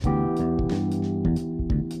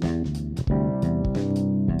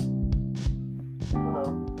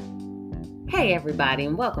Hey everybody,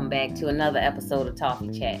 and welcome back to another episode of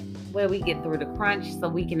Toffee Chat, where we get through the crunch so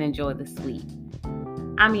we can enjoy the sweet.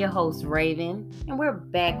 I'm your host, Raven, and we're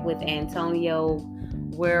back with Antonio,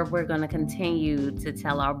 where we're going to continue to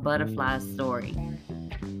tell our butterfly story.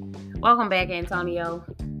 Welcome back, Antonio.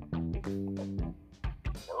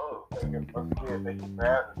 Hello, thank you for having me.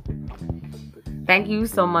 Thank you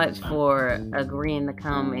so much for agreeing to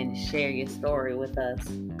come and share your story with us.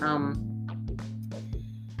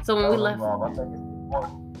 So when we left,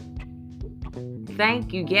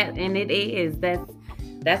 thank you. Yeah, and it is.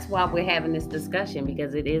 That's why we're having this discussion,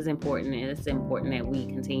 because it is important, and it's important that we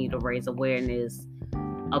continue to raise awareness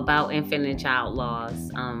about infant and child loss.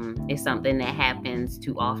 It's something that happens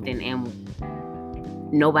too often, and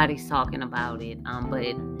nobody's talking about it.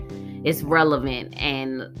 But it's relevant,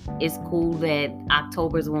 and it's cool that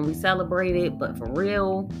October is when we celebrate it. But for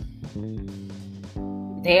real,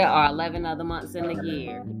 there are 11 other months in the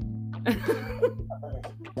year.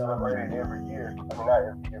 Celebrated every year.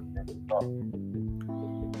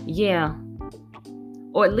 Yeah.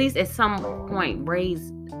 Or at least at some point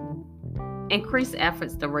increase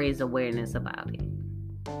efforts to raise awareness about it.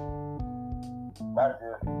 Not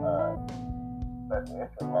just that the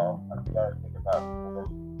infant law, you gotta think about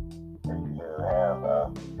people that have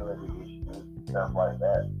fertility issues, stuff like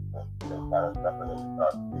that. This kind of stuff that we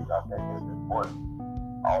start to see, I think is important.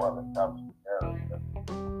 All of it comes together.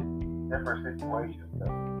 Different situations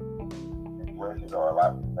are a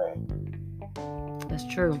lot the same. That's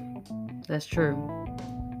true.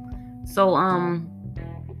 So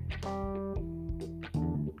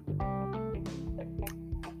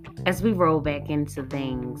as we roll back into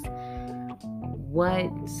things,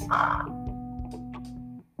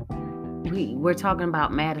 we're talking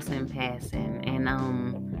about Madison passing, and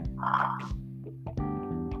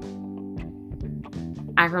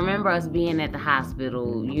I remember us being at the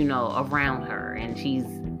hospital, around her, and she's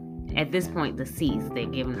at this point deceased. They're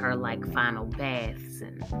giving her like final baths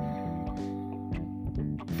and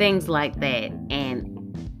things like that, and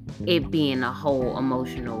it being a whole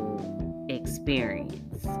emotional experience.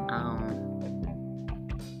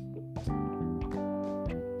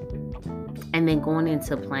 And then going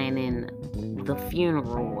into planning the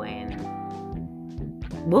funeral, and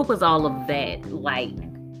what was all of that like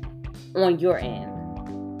on your end?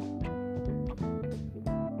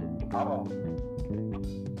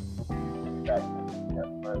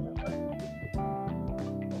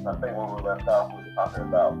 I think when we left off, we were talking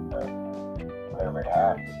about whenever it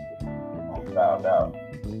happened, when we found out.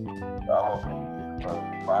 So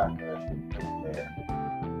I'm going to continue the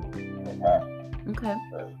process it happened. Okay.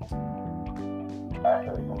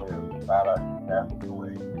 After we found out she passed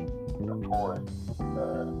away, of course,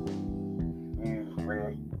 you,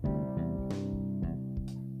 Rick,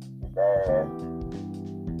 your dad,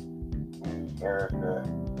 you, Erica,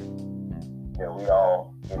 we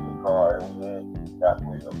all get in the car and we went got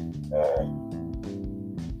with them.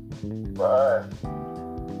 And for us,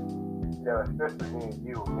 especially me and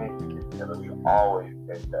you, we always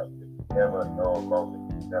catch up. Never know a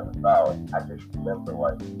moment, never saw it. I just remember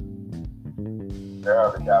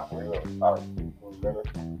there the job for was probably 15 minutes.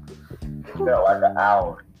 It felt like an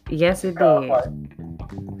hour. Yes, it did.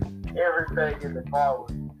 Everything in the car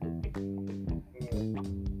was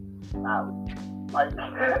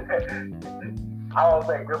I don't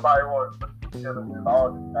think nobody wants to put each other with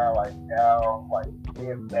all the time,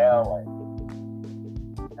 hands down,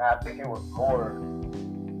 I think it was more,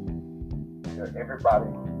 everybody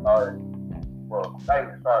started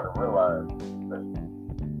to realize that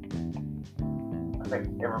I think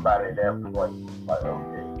everybody at that point was like,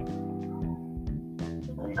 okay,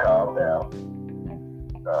 we calmed down.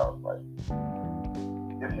 So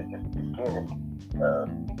this is just the beginning.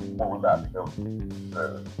 What we're about to go through. I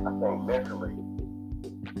think mentally,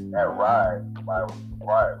 that ride, while it was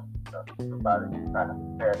required, everybody was trying to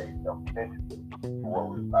prepare themselves mentally for what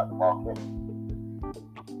we were about to walk into.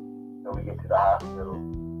 So we get to the hospital.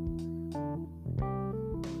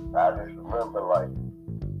 I just remember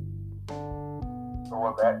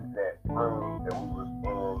going back to that room that we was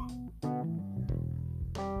in,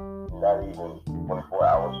 not even 24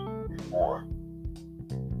 hours before.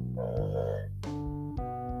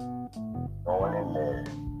 Going in there.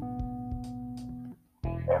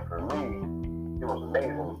 And for me, it was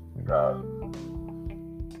amazing because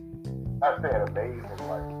I said amazing,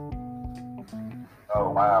 oh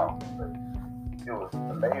wow, but it was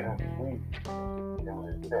amazing to me in the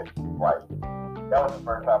sense, that was the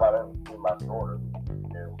first time I'd ever seen my daughter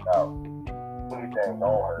without anything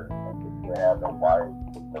on her. She didn't have no wife,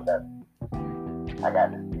 but I got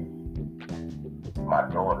to see my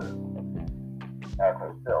daughter as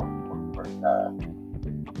herself for the first time.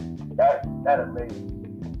 That amazed me.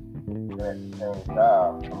 And at the same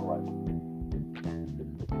time, I'm like,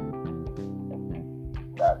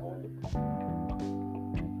 not really.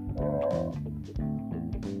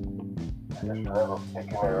 I just remember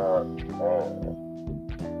picking her up and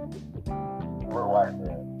we were like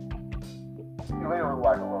we were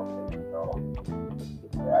like a little kid, so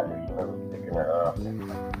yeah, I just remember picking her up and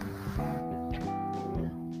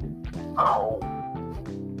cold.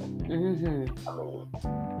 Mm-hmm. I mean,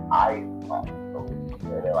 ice pop. So,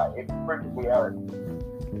 and then like it freaked me out at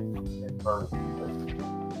first.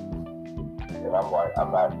 And I'm like,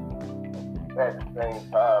 I'm not at the same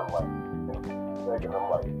time, like thinking I'm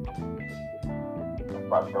like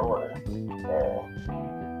my daughter. And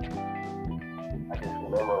I just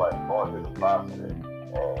remember like going through the process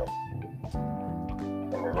and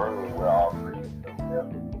in the room we're all breathing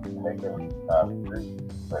together and they give us time to breathe.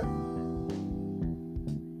 But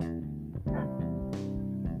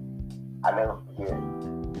I never forget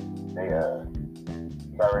they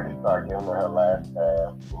already started giving her last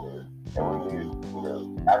bath and we knew,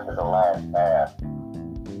 after the last bath,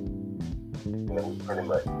 we pretty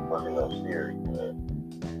much wasn't no serious.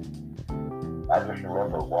 I just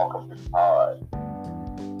remember walking through the pod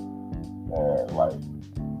and like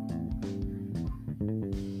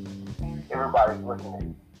everybody's looking at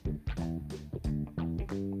you.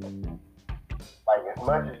 Like as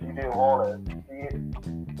much as you didn't want to see it,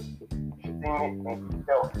 you seen it and you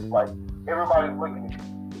felt it. Like everybody's looking at you.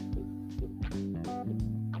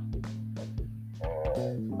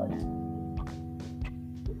 And like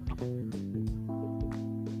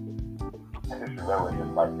I just remember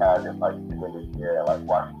just like kind of like sitting in the chair and like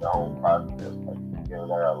watching the whole process, like giving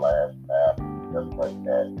her a last bath, stuff like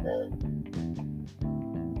that. And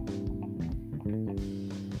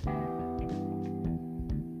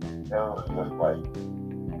it was just like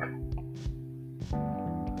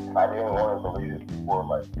I didn't want to believe it before,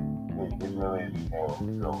 like it really became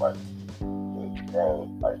feel like it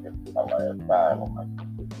changed, like it's my last time. I'm like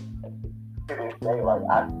to this day, like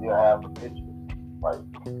I still have a picture, like.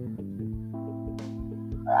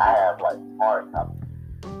 I have like hard copy,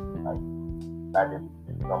 like not just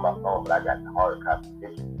on my phone, but I got the hard copy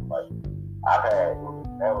pictures. Like I've had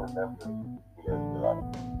family members, like,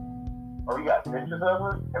 oh, you got pictures of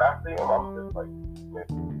her? Can I see them? I'm just like,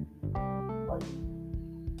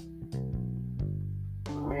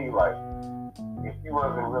 for me, like if you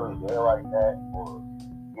wasn't really there like that, or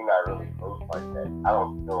you're not really close like that, I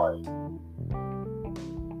don't feel like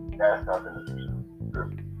that's something to be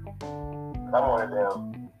true. I'm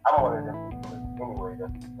one of them people anyway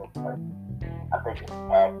that's like, I think it's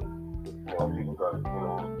tacky. People go to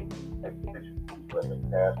take pictures of people in the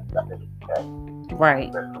past, I think it's tacky. Right.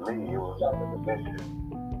 But for me, it was like an adventure.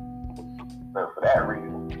 So for that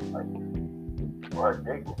reason, like, for her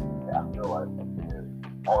dignity, I feel like there's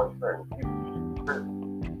only certain people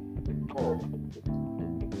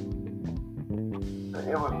but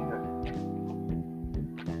it was just,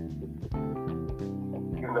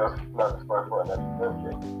 another story for another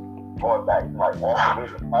subject. Going back to like after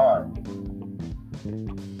this time,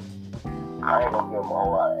 I ain't gonna give them a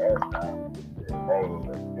whole lot of airtime to his name,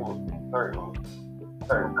 but it was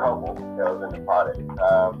certain couple that was in the pod at the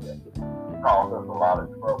time that caused us a lot of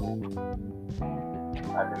trouble.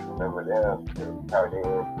 I just remember them to turn in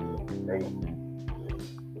to they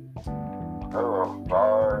oh, I'm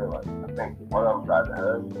sorry, like I think one of them tried to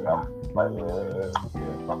hug me. I'm like,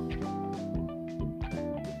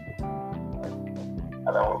 I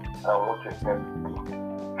don't want your sympathy.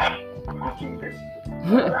 You keep it.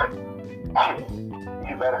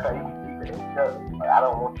 You better say you keep it in church. Like, I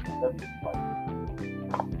don't want your sympathy. Like,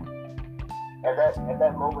 at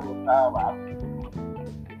that moment in time, I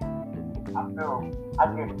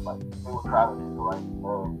get it. Like they were trying to do the right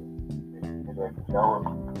thing and then show us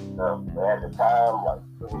stuff. But at the time, like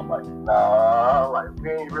it was like, nah, like we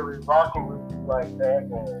ain't really rocking with you like that,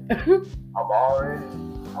 and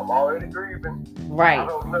I'm already grieving. Right. I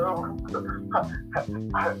don't know.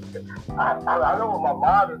 I know what my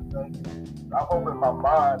mind is thinking. I'm hoping my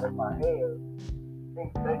mind and my head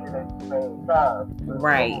thinking at the same time. So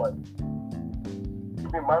right. Like,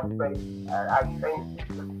 give me my space. I think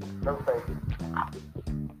no thank you.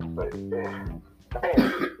 But man,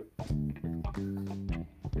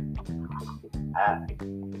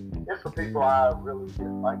 it's for people I really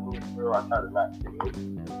dislike in this world. I try to not see it.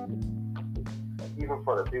 Even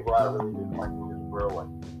for the people I really dislike in this world,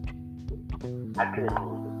 like I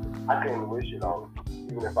couldn't wish it on them,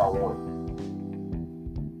 even if I wanted.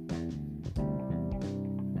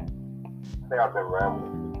 I think I've been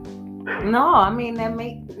rambling. No, I mean that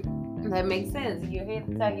That makes sense. You're here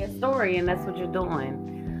to tell your story, and that's what you're doing.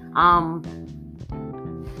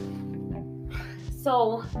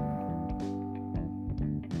 So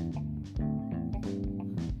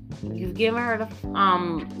you've given her the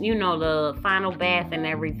the final bath and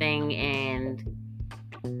everything, and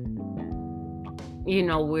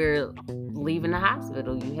we're leaving the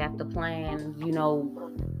hospital. You have to plan,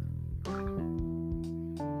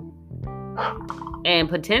 and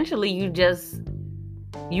potentially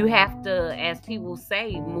you have to, as people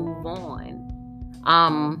say, move on.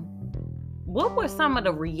 What were some of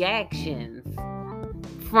the reactions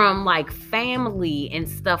from like family and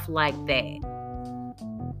stuff like that?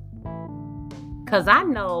 Cause I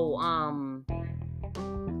know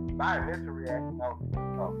my initial reaction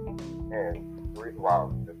and the reason why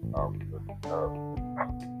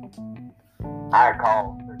I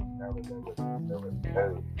called and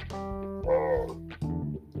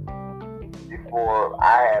before I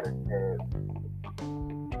had a chance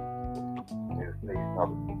to say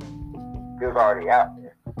something, it was already out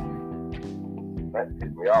there. That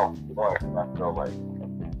pissed me off once. I felt like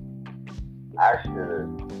I should have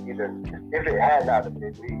either, if it had not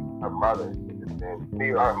been me, her mother, me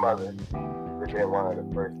or her mother, would have been one of the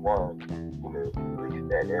first ones to release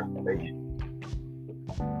that information.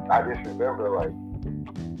 I just remember like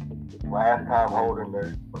last time holding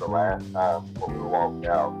her for the last time when we walked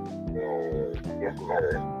out and kissing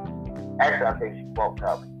her. Actually, I think she walked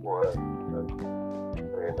out before us in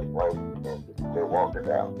the blanket and then walked her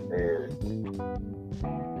downstairs.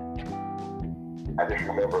 I just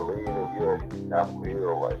remember leaving you in Chapel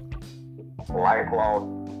Hill, like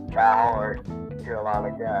lifelong, diehard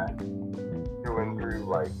Carolina guy, doing through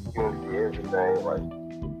like UNC everything. Like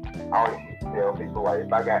I always used to tell people, like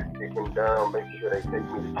if I got sick and dumb, make sure they take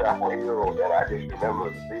me to Chapel Hill. And I just remember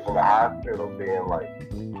leaving the hospital being like,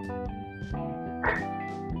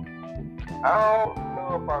 I don't know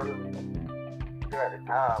if I really did at the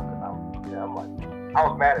time because I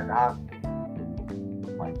was mad at the hospital.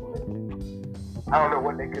 Like, I don't know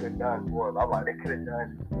what they could have done for him. I'm like, they could have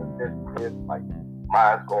done this, like,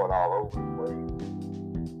 mine's going all over the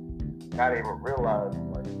place. I didn't even realize,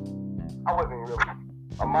 like, I wasn't really,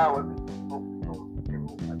 my mind wasn't focused on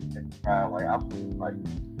people, like, at the time. Like, I was, like,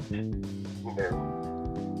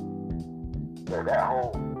 so that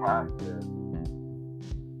whole process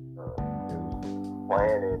of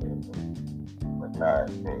planning and whatnot,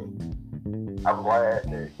 and I'm glad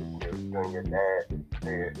that you and your dad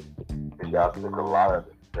said, because y'all took a lot of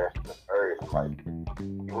the stress and the burden, like,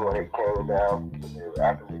 even when it came down to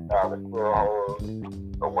after we found the funeral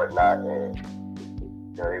home or whatnot, and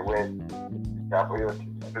they went to Chapel Hill to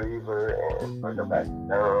receive her and bring her back to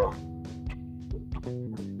Durham.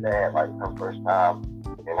 Dad, like, her first time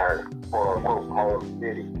in her quote-unquote home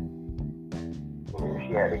city, and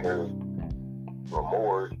she had to go to a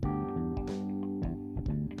morgue.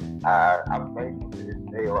 I'm thankful to this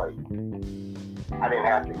day, like, I didn't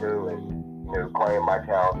have to go and, claim my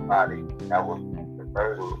child's body. That was the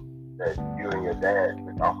burden that you and your dad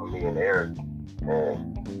took off of me and Eric.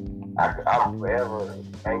 And I'm forever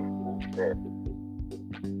thankful that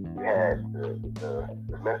you had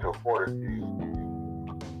the mental fortitude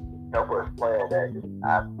to help us plan that.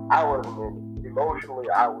 I wasn't emotionally,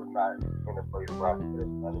 I was not in a place where I could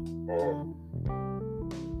understand.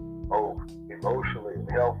 Oh, emotionally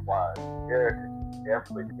and health-wise, Eric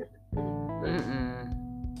definitely did it.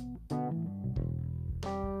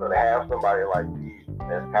 So to have somebody like you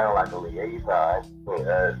that's kind of like a liaison between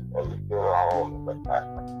us and the funeral home and whatnot,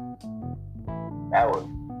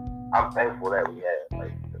 I'm thankful that we had.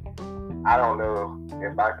 Like, I don't know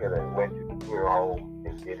if I could have went to the funeral home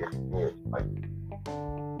and did it again. Like,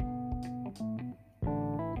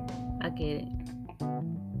 I get it.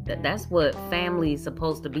 That's what family is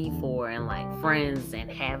supposed to be for, and like friends and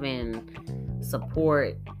having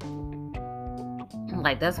support.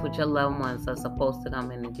 Like, that's what your loved ones are supposed to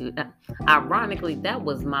come in and do. Ironically, that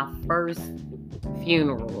was my first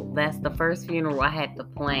funeral. That's the first funeral I had to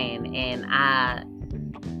plan, and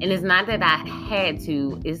it's not that I had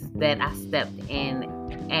to, it's that I stepped in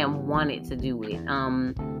and wanted to do it.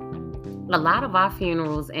 A lot of our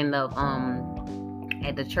funerals end up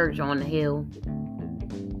at the church on the hill.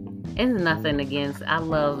 It's nothing against, I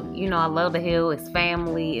love the hill. It's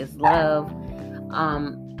family, it's love.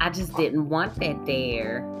 I just didn't want that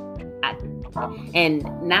there. And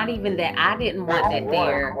not even that I didn't want that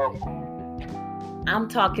there. I'm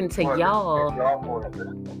talking to y'all.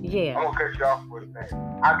 Yeah. I'm going to cut you off for a second.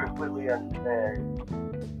 I completely understand.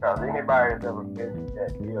 Because anybody that's ever been to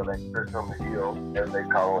that hill, that church on the hill, as they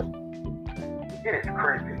call it, it is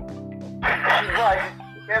creepy. It's like,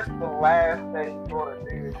 That's the last thing you want to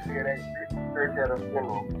do is see that church at a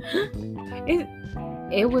funeral.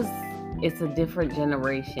 It's a different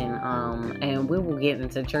generation, and we will get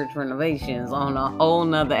into church renovations on a whole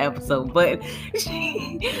nother episode. But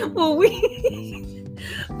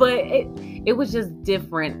it was just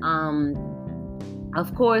different.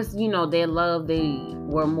 Of course, their love, they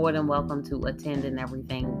were more than welcome to attend and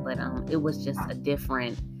everything, but it was just a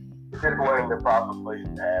different. Just wasn't the proper place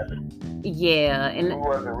to have it. Yeah, and who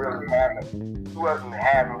wasn't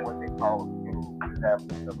having what they call it, just having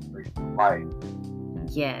a celebration of life.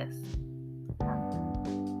 Yes.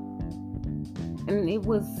 And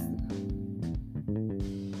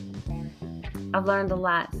I've learned a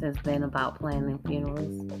lot since then about planning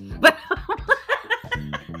funerals. But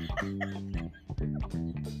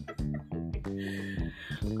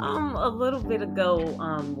a little bit ago,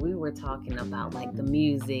 we were talking about like the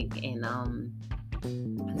music, and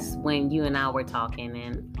when you and I were talking,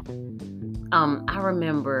 and I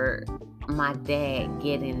remember my dad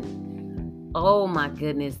getting, oh my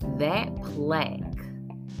goodness, that plaque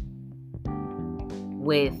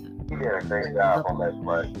with he did a great job on that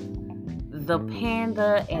plaque. The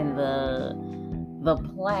panda and the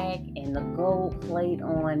plaque and the gold plate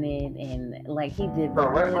on it, and like he did the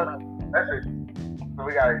so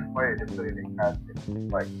we gotta explain this so they context.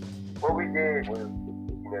 Like what we did was,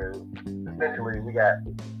 essentially we had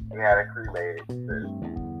it cremated.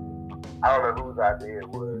 I don't know whose idea it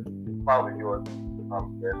was, probably yours, if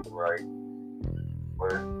I'm guessing right.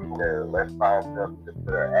 Was, let's find something to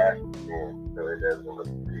put our ashes in so it doesn't look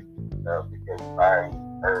pretty. We can find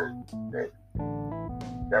herbs that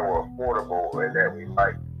were affordable and that we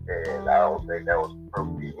liked, and I don't think that was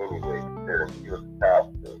appropriate anyway, considering she was a child.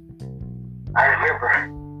 I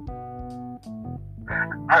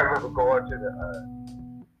remember going to the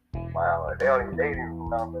they didn't even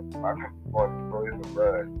remember. I remember going to the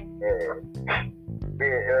run, and me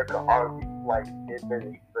and Erica argued like 10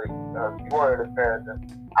 minutes straight. She wanted the panda,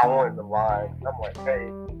 I wanted the lion. I'm like, hey,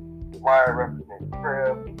 lion represents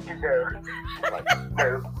trim, like,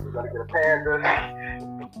 hey, we gotta get a panda.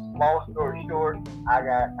 Long story short, I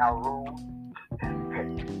got our room,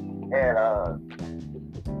 and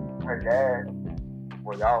her dad,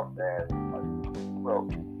 well, y'all dad, like, well,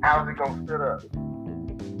 how's it gonna sit up?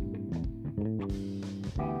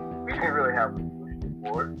 We didn't really have a solution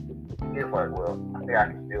for it. He was like, well, I think I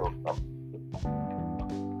can build something.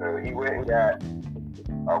 So he went and got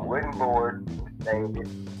a wooden board, stained it,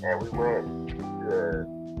 and we went to the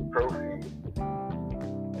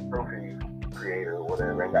trophy creator or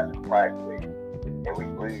whatever, and got the plaque made. And we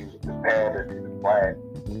glued the panda to the plaque,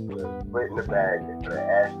 split in the bag into the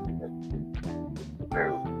ashes. So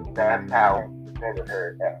that's how we presented her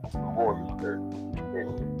at the orchestra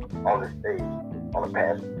on the stage, on the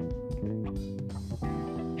panda.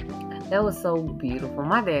 That was so beautiful.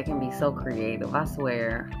 My dad can be so creative, I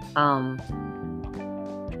swear.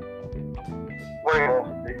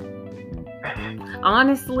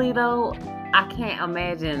 Honestly though, I can't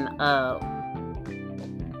imagine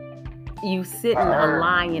you sitting a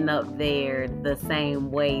lion up there the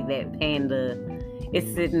same way that panda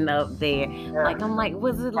is sitting up there. Yeah. Like I'm like,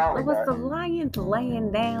 was the lion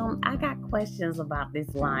laying down? I got questions about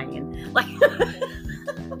this lion. Like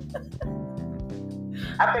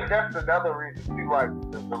I think that's another reason too. Like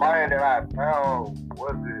the lion that I found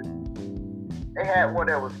they had one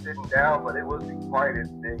that was sitting down, but it wasn't quite as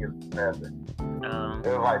big as the panda.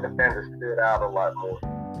 It was like the panda stood out a lot more.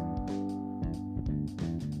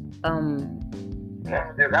 I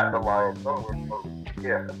still got the lion somewhere.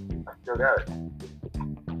 Yeah, I still got it.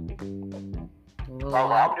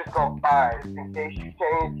 I'm just gonna buy it in case you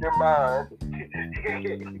change your mind.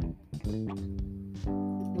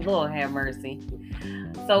 Lord have mercy.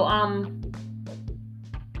 So and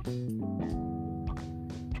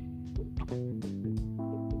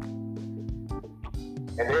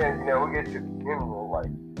then we get to the funeral.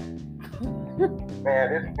 Like, man,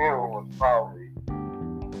 this funeral was probably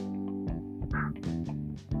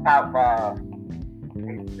top 5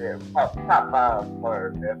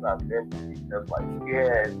 flyers that I've been to, because like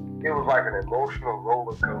it was like an emotional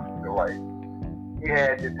roller coaster. Like you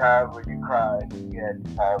had the times where you cried, you had the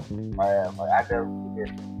times where you laughed. Like I never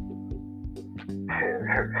forget.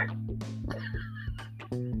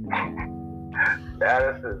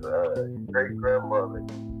 Alice's great grandmother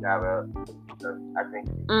got up. I think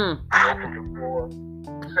opened the door.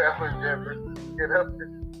 Family members get up to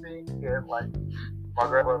speak, and like my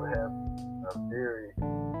grandmother has a very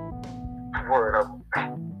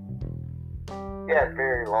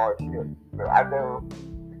very large hips. So I never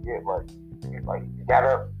forget like you got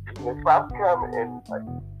up and stopped coming and like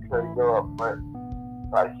trying to go up, but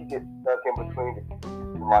like she gets stuck in between the pieces.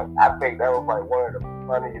 Like I think that was like one of the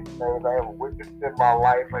funniest things I ever witnessed in my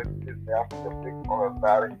life. I just have to think on her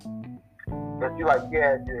about it. But you like you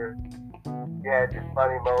had your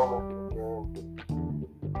funny moments, and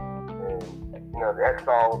you know that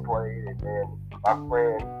song played, and then my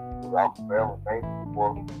friend, who I'm forever thankful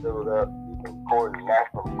for, filled up. He's recording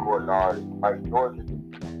national recording artist, Mike Georgia.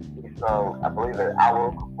 He sung, I believe, that I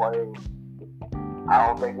Will Complain. I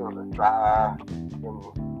don't think it was a dry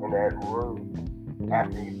in that room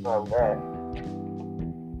after he sung that.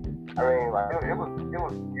 I mean, like it was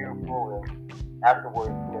beautiful. And afterwards,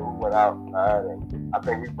 you know, we went outside, and I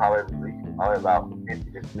think we probably released about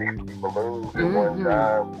 50 to 60 balloons at one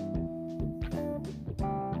time.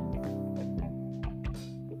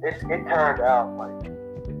 It turned out like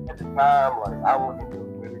at the time, like I wasn't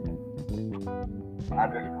doing really. I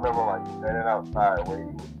just remember like standing outside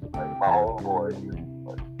waiting, like my homeboy.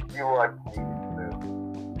 He was like me.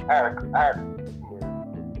 I had to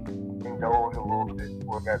indulge a little bit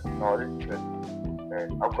before I got started.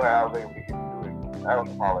 And I'm glad I was able to get through it. That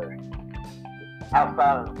was probably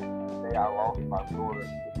outside of the day I lost my daughter.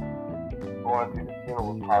 Going to the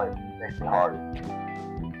funeral was probably the second hardest.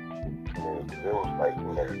 It was like, you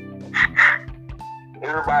know,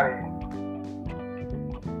 everybody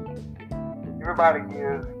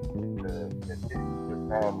gives the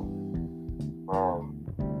family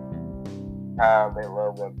time they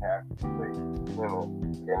love them past the funeral,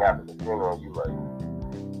 and after the funeral,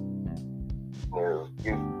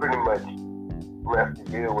 you pretty much left to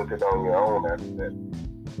deal with it on your own after that.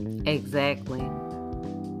 Exactly.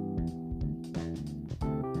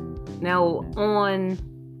 Now on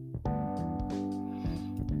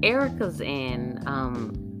Erica's end,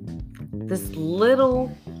 this little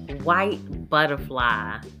white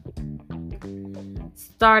butterfly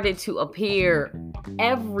started to appear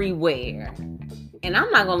everywhere. And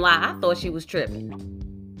I'm not gonna lie, I thought she was tripping.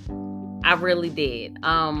 I really did.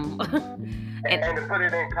 And to put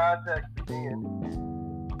it in context again,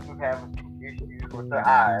 she was having some issues with her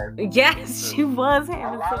eyes. Yes, she was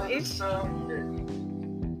having some issues. So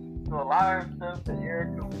a lot of stuff that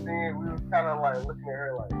Erica was saying, we was kind of like looking at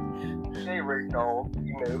her like, hey, Rachel,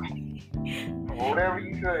 you know, whatever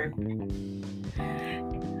you say.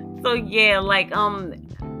 So yeah, like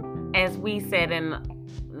as we said in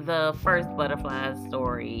the first butterfly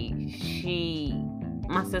story,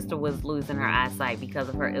 my sister was losing her eyesight because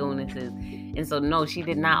of her illnesses, and so no, she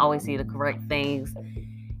did not always see the correct things,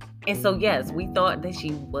 and so yes, we thought that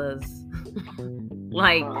she was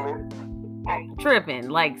like tripping,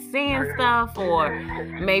 like seeing stuff, or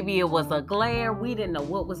maybe it was a glare. We didn't know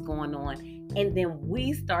what was going on, and then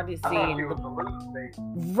we started seeing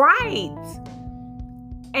right.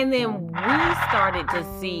 And then we started to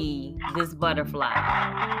see this butterfly.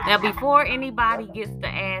 Now, before anybody gets to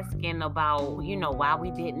asking about, you know, why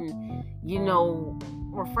we didn't, you know,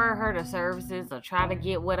 refer her to services or try to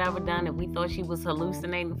get whatever done if we thought she was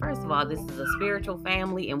hallucinating. First of all, this is a spiritual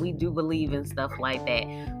family and we do believe in stuff like that.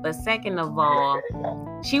 But second of all,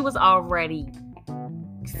 she was already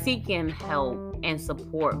seeking help and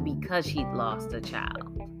support because she'd lost a child.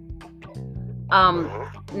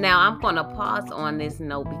 Now I'm going to pause on this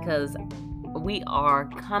note because we are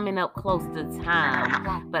coming up close to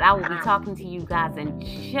time, but I will be talking to you guys in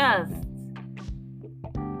just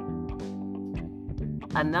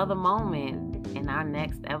another moment in our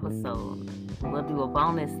next episode. We'll do a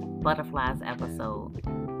bonus butterflies episode.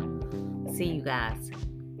 See you guys.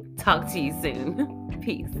 Talk to you soon.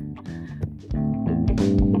 Peace.